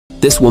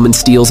This woman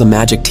steals a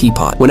magic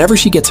teapot. Whenever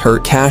she gets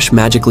hurt, cash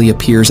magically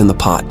appears in the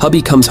pot.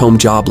 Hubby comes home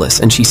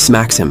jobless and she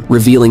smacks him,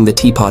 revealing the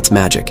teapot's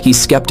magic.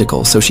 He's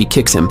skeptical, so she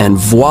kicks him, and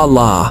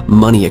voila,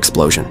 money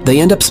explosion.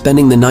 They end up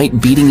spending the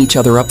night beating each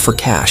other up for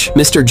cash.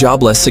 Mr.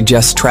 Jobless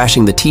suggests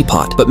trashing the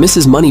teapot, but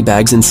Mrs.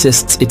 Moneybags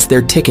insists it's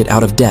their ticket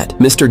out of debt.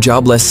 Mr.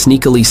 Jobless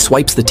sneakily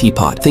swipes the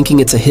teapot,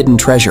 thinking it's a hidden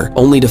treasure,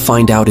 only to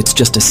find out it's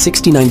just a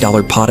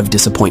 $69 pot of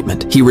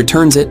disappointment. He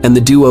returns it, and the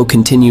duo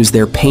continues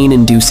their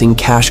pain-inducing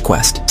cash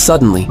quest.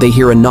 Suddenly, they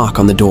hear a knock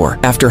on the door.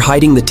 After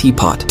hiding the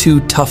teapot, two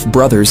tough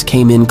brothers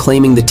came in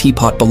claiming the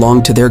teapot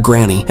belonged to their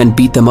granny and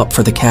beat them up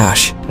for the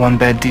cash. One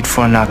bad deed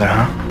for another,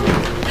 huh?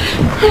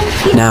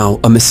 Now,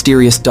 a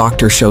mysterious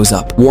doctor shows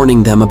up,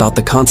 warning them about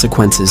the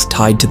consequences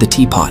tied to the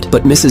teapot,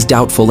 but Mrs.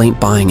 Doubtful ain't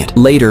buying it.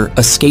 Later,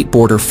 a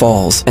skateboarder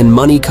falls, and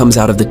money comes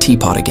out of the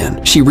teapot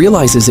again. She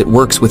realizes it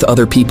works with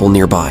other people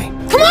nearby.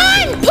 Come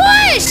on,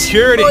 push!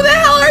 Security! Who the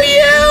hell are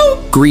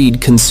you?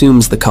 Greed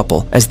consumes the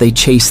couple as they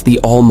chase the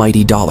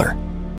almighty dollar.